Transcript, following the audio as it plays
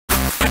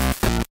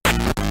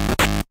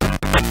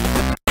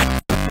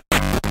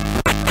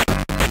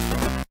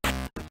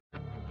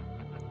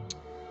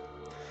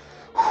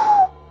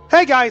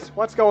Hey guys,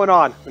 what's going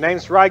on? My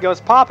name's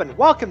Poppin.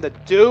 Welcome to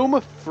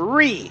Doom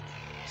Free.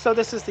 So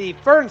this is the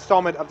third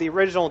installment of the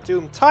original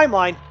Doom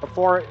timeline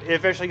before it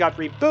officially got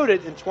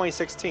rebooted in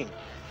 2016.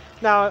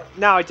 Now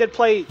I did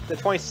play the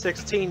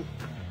 2016.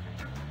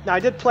 Now I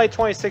did play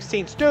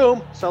 2016's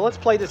Doom, so let's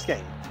play this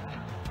game.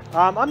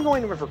 I'm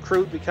going with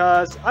Recruit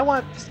because I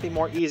want this to be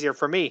more easier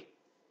for me.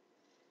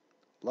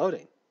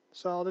 Loading.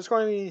 So there's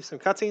going to be some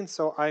cutscenes,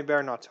 so I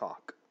better not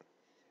talk.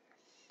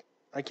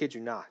 I kid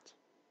you not.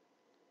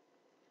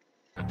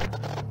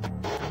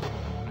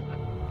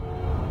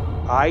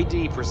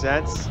 ID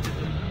presents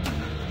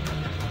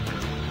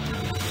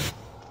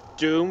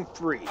Doom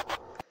Free.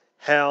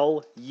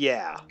 Hell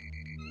yeah.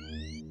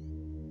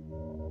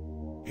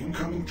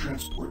 Incoming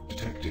transport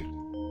detected.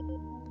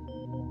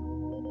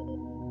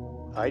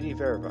 ID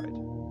verified.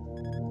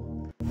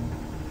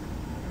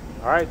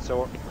 Alright,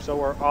 so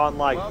we're on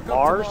like Mars.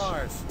 Welcome to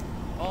Mars.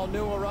 All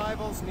new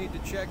arrivals need to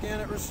check in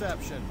at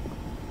reception.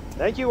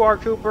 Thank you, R.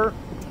 Cooper.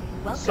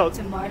 Welcome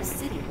to Mars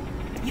City,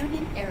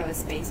 Union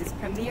Aerospace's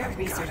premier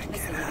research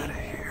facility.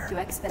 To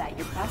expedite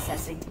your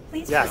processing,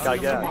 please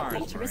proceed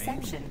directly to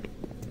reception.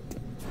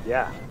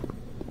 Yeah.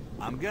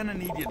 I'm gonna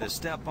need you to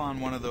step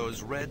on one of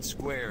those red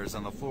squares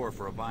on the floor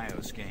for a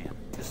bioscan.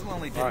 This'll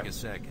only take a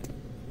second.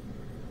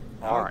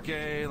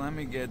 Okay, let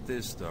me get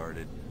this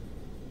started.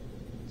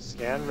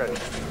 Scan ready.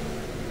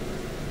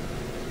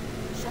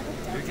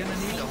 You're gonna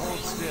need to hold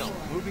still.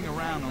 Moving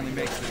around only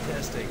makes the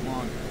test take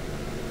longer.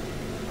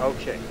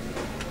 Okay.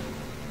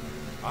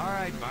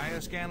 Alright,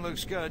 bioscan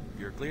looks good.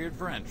 You're cleared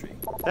for entry.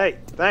 Hey,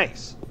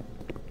 thanks.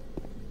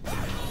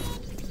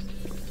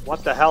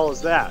 What the hell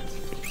is that?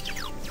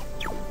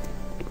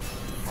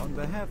 On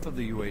behalf of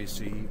the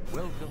UAC,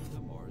 welcome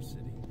to Mars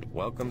City.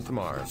 Welcome to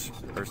Mars.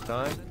 First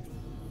time?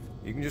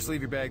 You can just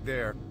leave your bag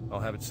there. I'll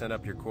have it sent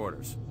up your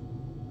quarters.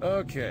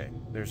 Okay,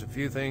 there's a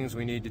few things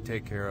we need to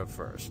take care of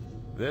first.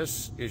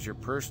 This is your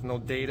personal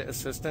data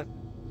assistant.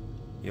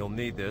 You'll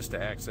need this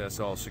to access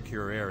all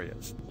secure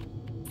areas.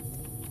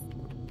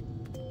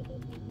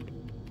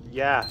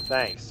 Yeah,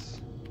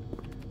 thanks.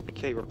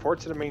 Okay, report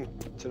to the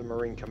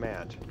Marine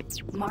Command.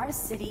 Mars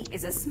City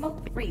is a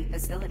smoke-free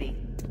facility.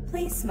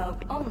 Please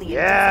smoke only in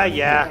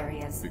designated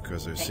areas.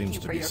 Because there seems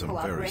to be some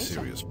very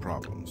serious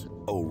problems.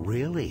 Oh,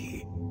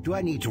 really? Do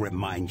I need to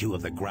remind you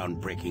of the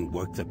groundbreaking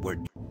work that we're...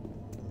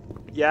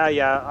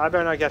 Yeah, I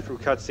better not get through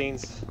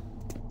cutscenes.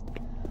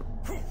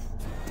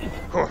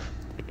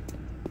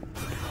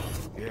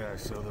 Yeah,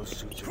 so those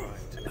suits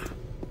arrived.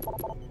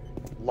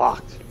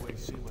 Locked.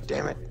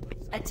 Damn it.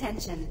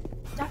 Attention,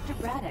 Dr.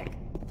 Braddock.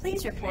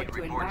 Please report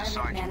to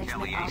Environment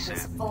Management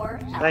Office 4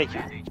 Alpha. Thank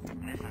you.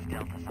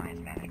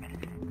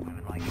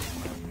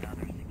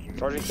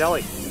 Sergeant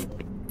Kelly.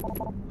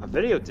 A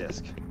video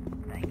disc.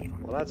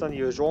 Well, that's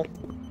unusual.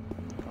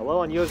 A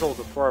little unusual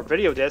for a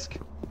video disc.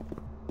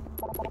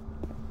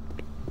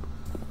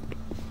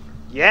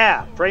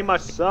 Yeah, pretty much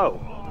so.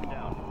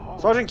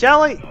 Sergeant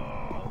Kelly!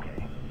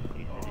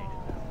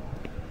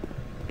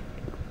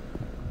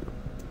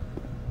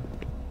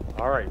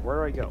 Alright, where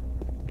do I go?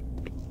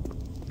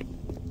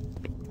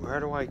 Where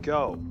do I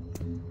go?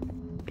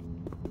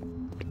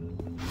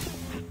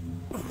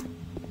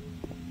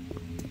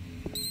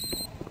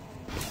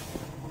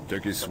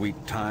 Took your sweet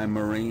time,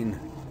 Marine?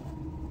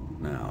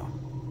 Now,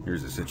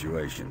 here's the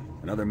situation.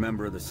 Another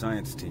member of the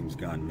science team's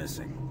gone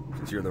missing.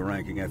 Since you're the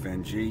ranking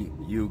FNG,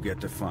 you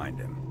get to find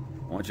him.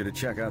 I want you to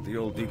check out the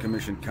old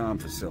decommissioned comm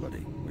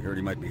facility. We heard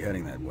he might be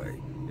heading that way.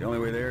 The only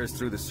way there is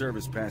through the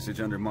service passage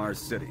under Mars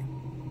City.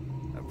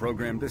 I've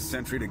programmed this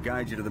sentry to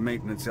guide you to the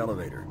maintenance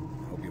elevator.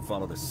 I hope you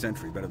follow the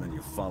sentry better than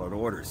you've followed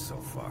orders so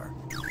far.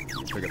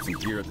 You pick up some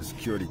gear at the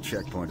security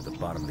checkpoint at the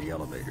bottom of the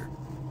elevator.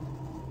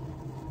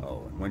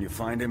 Oh, and when you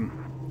find him,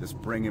 just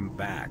bring him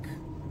back.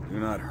 Do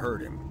not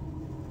hurt him.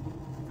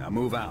 Now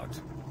move out.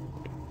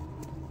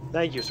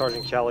 Thank you,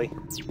 Sergeant Kelly.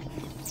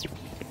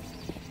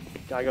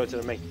 Gotta go to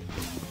the main.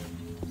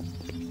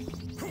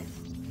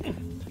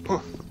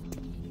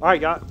 Alright,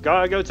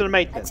 gotta go to the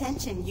maintenance.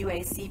 Attention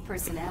UAC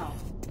personnel.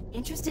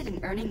 Interested in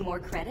earning more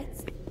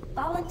credits?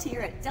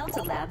 Volunteer at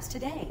Delta Labs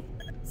today.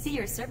 See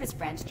your service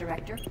branch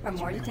director for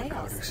more details.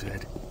 Carter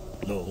said.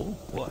 No?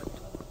 What?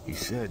 He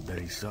said that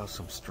he saw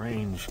some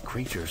strange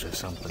creatures or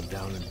something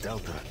down in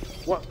Delta.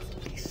 What?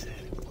 He said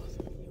it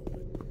wasn't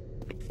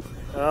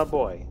human. Oh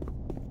boy.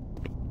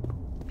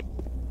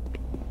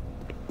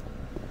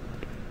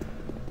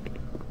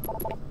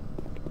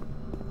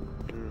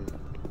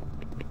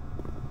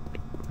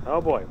 Oh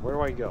boy, where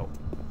do I go?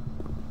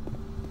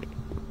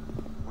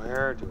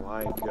 Where do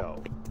I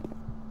go?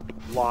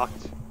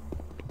 Locked.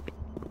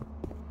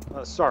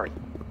 Sorry.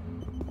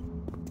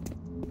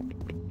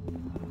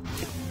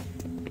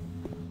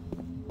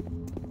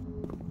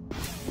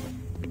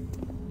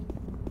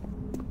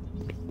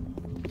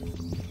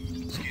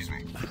 Excuse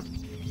me.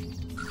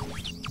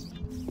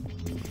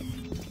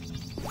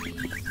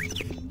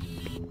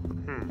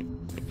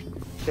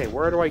 Okay,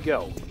 where do I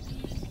go?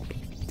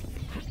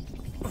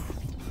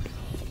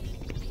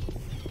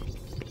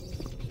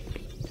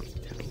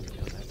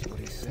 That's what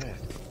he said.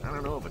 I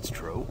don't know if it's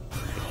true.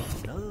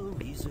 No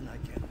reason Listen, I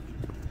can't.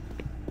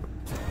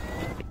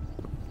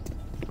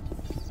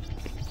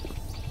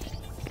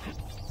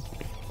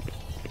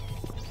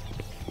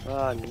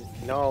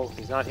 No,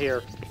 he's not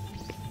here.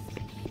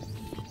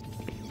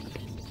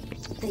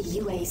 The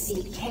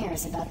UAC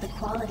cares about the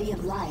quality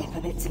of life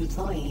of its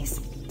employees.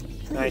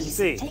 I Please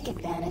see. take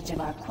advantage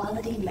of our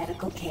quality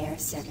medical care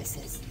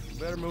services.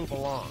 Better move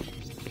along.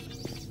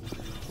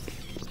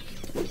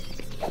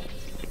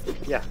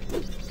 Yeah.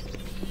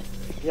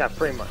 Yeah,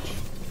 pretty much.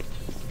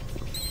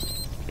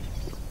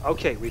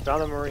 Okay, we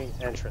found the marine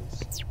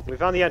entrance. We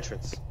found the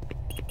entrance.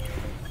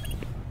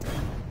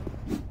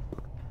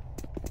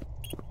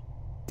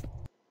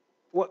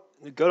 What?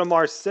 Go to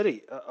Mars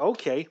City.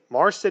 Okay,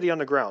 Mars City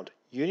underground.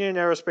 Union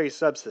Aerospace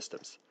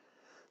Subsystems.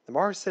 The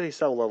Mars City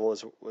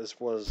sublevel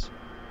was.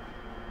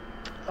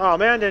 Oh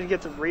man, didn't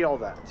get to read all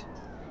that.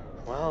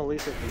 Well, at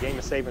least the game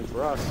is saving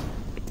for us.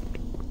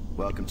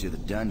 Welcome to the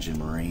dungeon,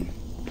 Marine.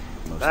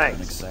 Most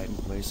unexciting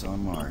place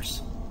on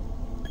Mars.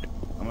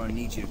 I'm gonna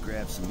need you to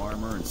grab some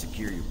armor and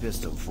secure your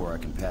pistol before I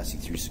can pass you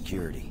through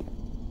security.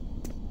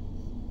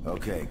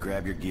 Okay,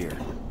 grab your gear.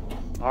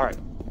 Alright.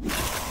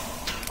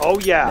 Oh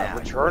yeah, now,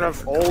 return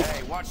of old...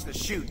 Hey, watch the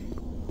shooting.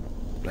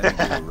 Let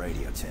me do a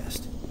radio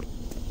test.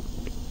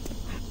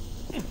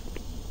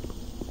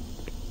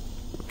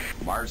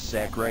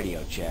 MarsSec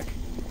radio check.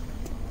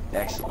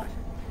 Excellent.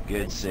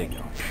 Good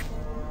signal.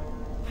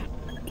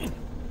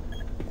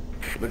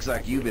 Looks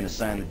like you've been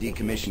assigned the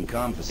decommissioned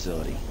comm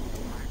facility.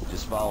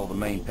 Just follow the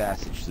main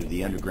passage through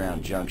the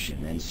underground junction,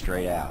 then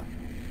straight out.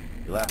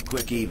 You'll have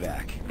quick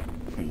evac.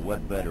 And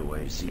what better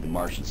way to see the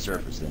Martian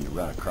surface than to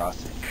run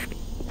across it?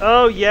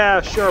 Oh yeah,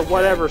 sure,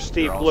 whatever,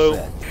 Steve Blue.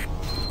 Set.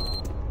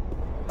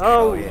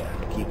 Oh yeah,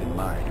 keep in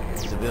mind,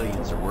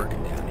 civilians are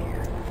working down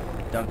here.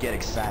 Don't get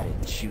excited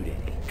and shoot any.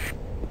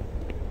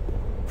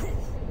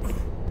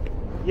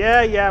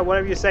 Yeah,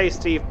 whatever you say,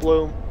 Steve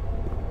Bloom.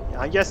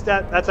 I guess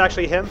that's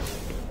actually him.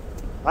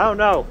 I don't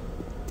know.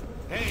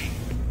 Hey!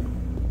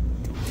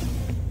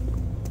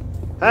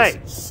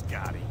 Hey! Listen,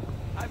 Scotty,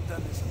 I've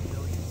done this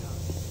 1,000,000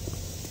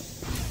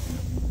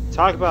 times.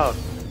 Talk about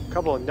a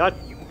couple of nut...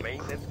 You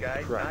maintenance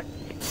guys, Right. not...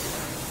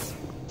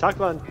 Talk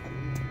about...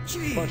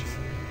 Jeez! Bunch of...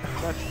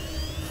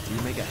 Do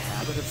you make a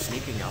habit of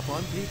sneaking up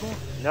on people?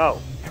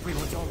 No.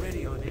 Everyone's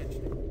already on edge.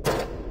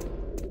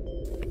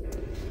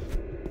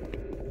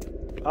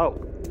 Oh,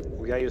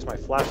 we gotta use my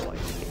flashlight.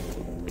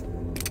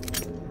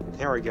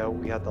 There we go,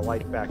 we got the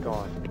light back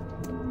on.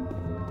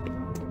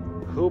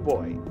 Oh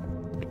boy.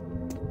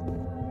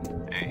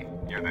 Hey,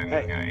 you're that new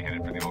guy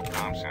headed for the old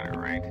comm center,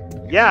 right?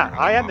 Yeah,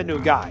 I am the new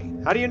guy.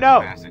 How do you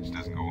know? The passage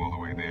doesn't go all the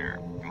way there.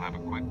 You'll have a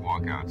quick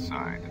walk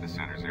outside to the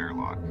center's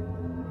airlock.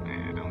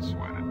 Yeah, don't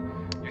sweat it.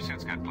 Your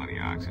suit's got plenty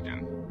of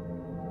oxygen.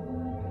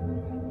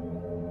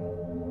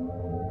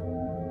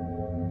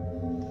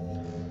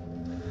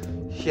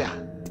 Yeah.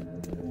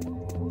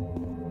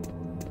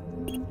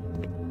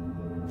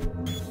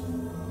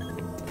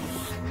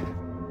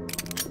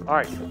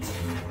 Alright,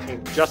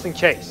 just in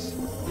case.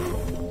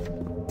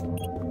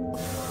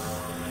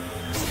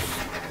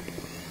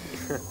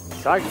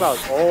 Talk about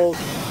old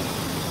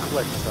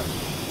click stuff.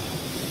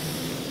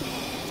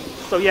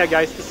 So yeah,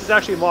 guys, this is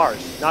actually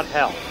Mars, not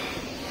Hell.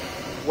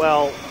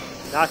 Well,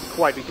 not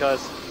quite,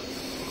 because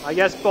I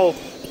guess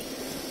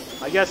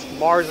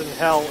Mars and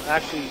Hell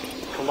actually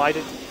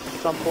collided at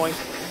some point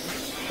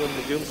when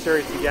the Doom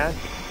series began.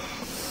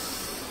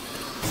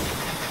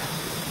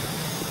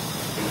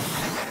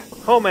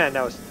 Oh man,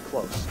 that was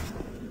close.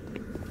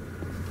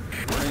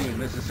 Marine,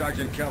 this is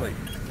Sergeant Kelly.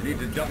 You need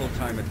to double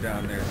time it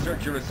down there.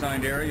 Search your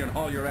assigned area and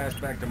haul your ass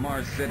back to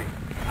Mars City.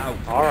 Out.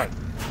 Alright.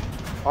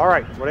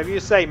 Alright, whatever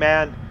you say,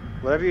 man.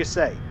 Whatever you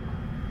say.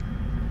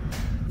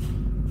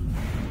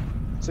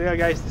 So yeah,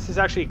 guys, this is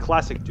actually a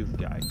classic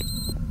DoomGuy.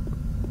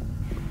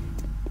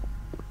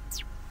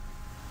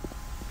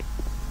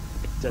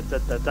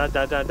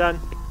 Dun.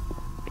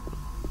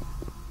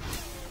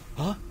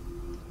 Huh?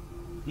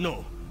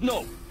 No,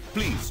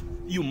 please.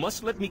 You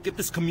must let me get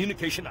this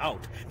communication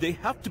out. They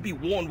have to be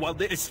warned while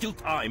there is still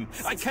time.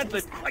 I can't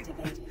let...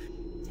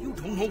 You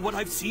don't know what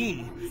I've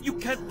seen. You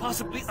can't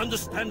possibly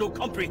understand or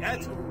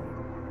comprehend.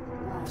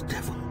 The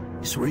devil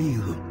is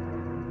real.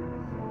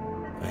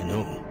 I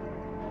know.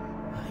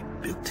 I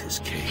built his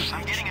cage.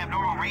 I'm getting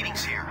abnormal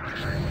readings here.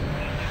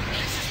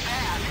 This is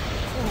bad.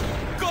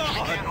 Oh, God!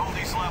 We can't hold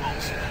these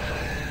levels.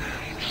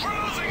 We're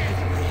losing it!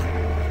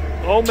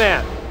 Oh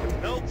man.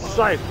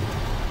 Sight.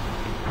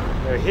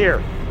 They're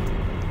here.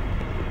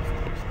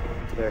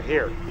 They're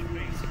here.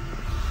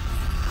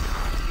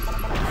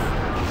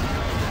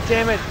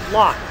 Damn it,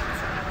 locked.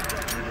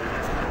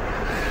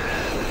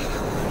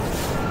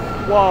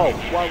 Whoa,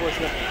 what was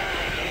that?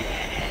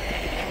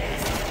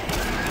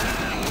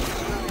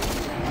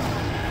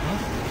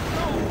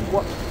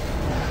 What?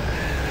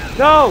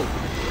 No!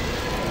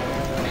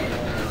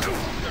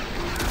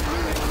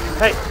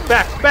 Hey,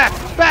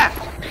 back!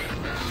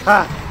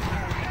 Ah.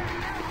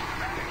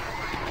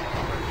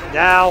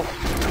 Now.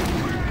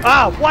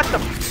 Ah, what the?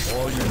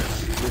 All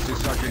units, this is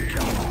Sergeant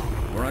Kelly.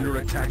 We're under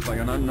attack by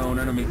an unknown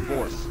enemy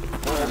force.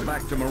 Fall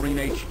back to Marine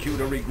HQ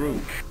to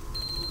regroup.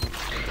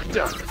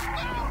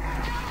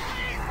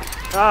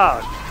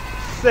 Oh,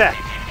 sick.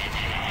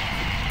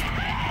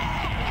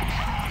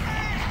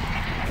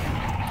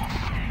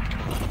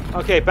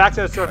 Okay, back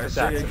to the surface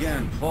I say access.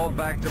 again, fall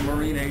back to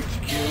Marine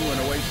HQ and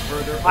await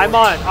further orders. I'm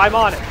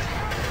on it.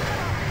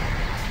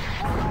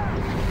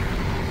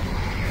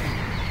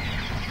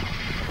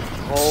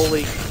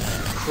 Holy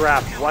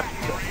crap,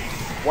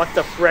 what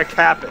the frick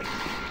happened?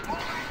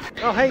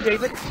 Oh, hey,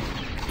 David.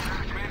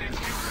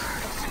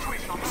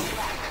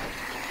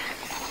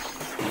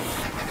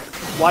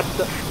 What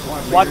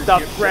the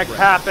frick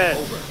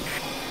happened?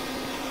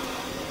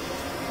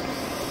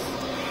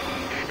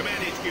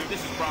 Command HQ,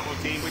 this is Bravo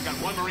team. We've got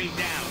 1 Marine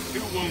down,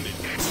 2 wounded.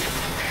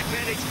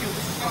 Command HQ,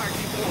 this is Fire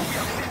Team 4. We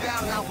got 2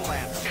 down in Alpha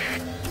Labs.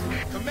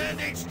 Command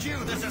HQ,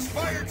 this is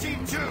Fire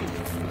Team 2.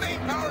 Main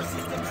power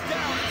systems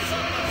down in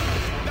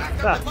Sunlight.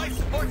 Backup and life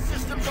support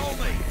systems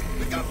only.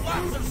 We've got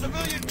lots of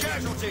civilian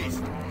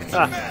casualties. It's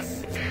a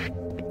mess.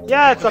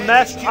 Yeah, it's a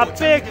mess. A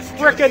big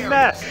frickin'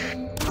 mess.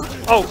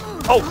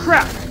 Oh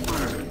crap.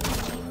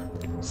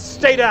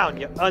 Stay down,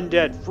 you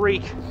undead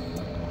freak.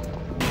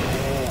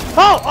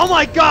 Oh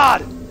my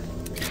god!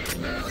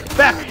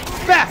 Back!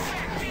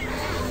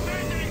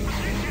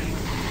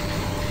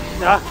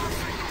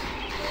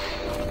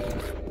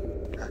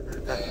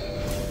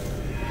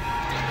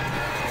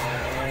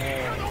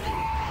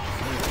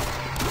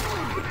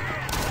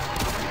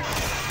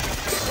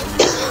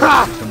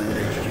 Command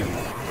HQ.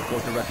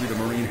 Report directly to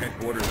Marine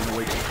headquarters and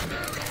await.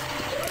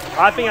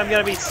 I think I'm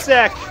gonna be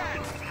sick.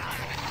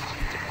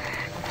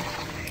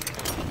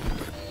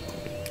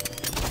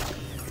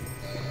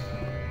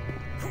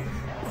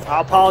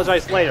 I'll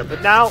apologize later,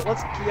 but now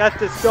let's get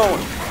this going.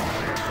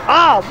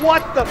 Ah,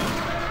 what the?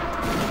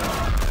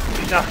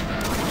 No.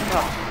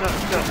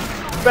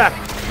 Back.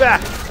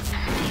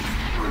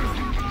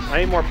 I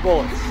need more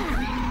bullets.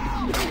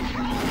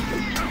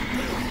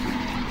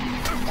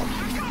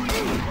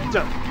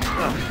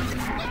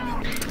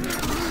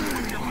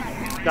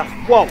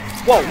 Whoa.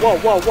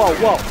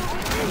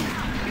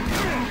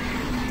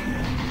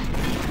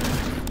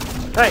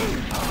 Hey,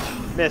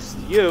 missed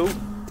you.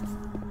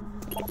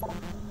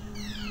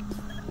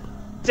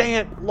 Dang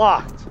it,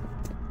 locked.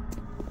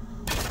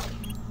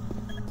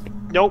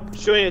 Nope,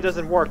 shooting it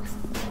doesn't work.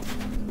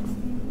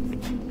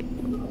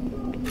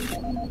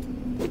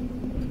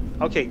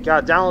 Okay,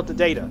 gotta download the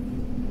data.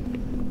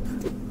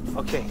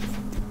 Okay,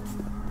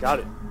 got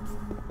it.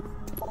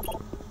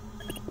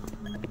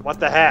 What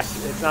the heck?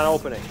 It's not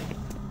opening.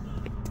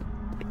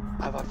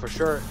 I thought for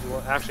sure it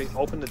will actually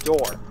open the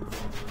door.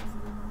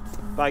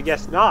 But I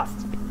guess not.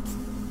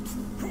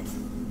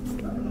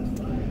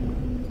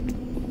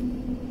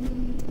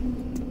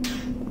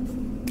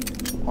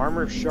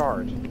 Armor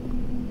shard.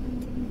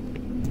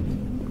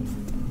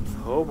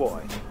 Oh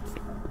boy.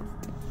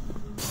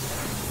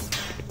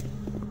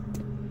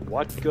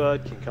 What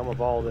good can come of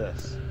all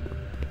this?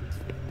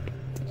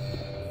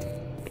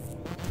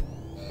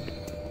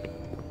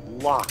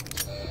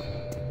 Locked.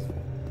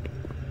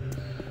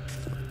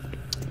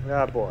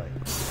 Ah boy.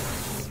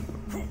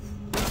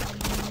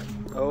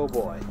 Oh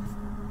boy.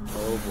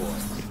 Oh boy.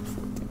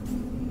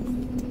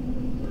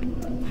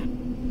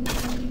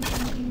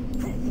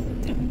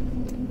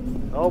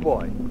 Oh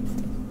boy.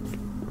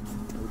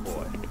 Oh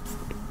boy.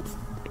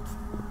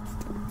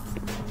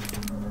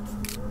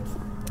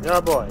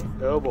 Oh boy.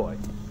 Oh boy.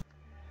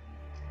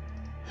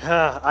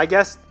 I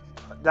guess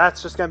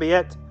that's just gonna be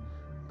it.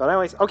 But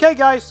anyways, okay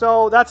guys,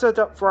 so that's it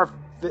for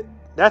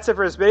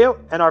this video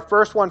and our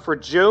first one for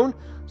June.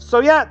 So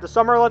yeah, the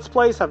summer Let's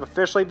Plays have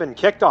officially been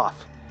kicked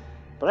off.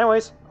 But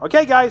anyways,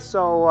 okay guys,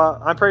 so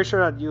I'm pretty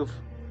sure that you've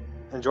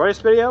enjoyed this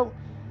video.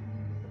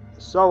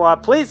 So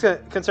please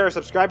consider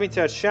subscribing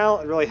to the channel.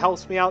 It really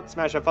helps me out.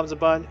 Smash that thumbs up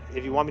button.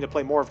 If you want me to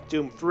play more of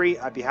Doom 3,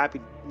 I'd be happy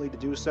to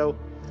do so.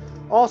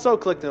 Also,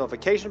 click the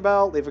notification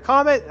bell, leave a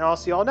comment, and I'll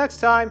see you all next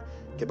time.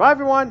 Goodbye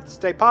everyone.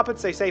 Stay poppin',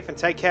 stay safe, and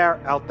take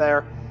care out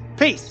there.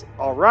 Peace.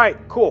 Alright,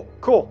 cool.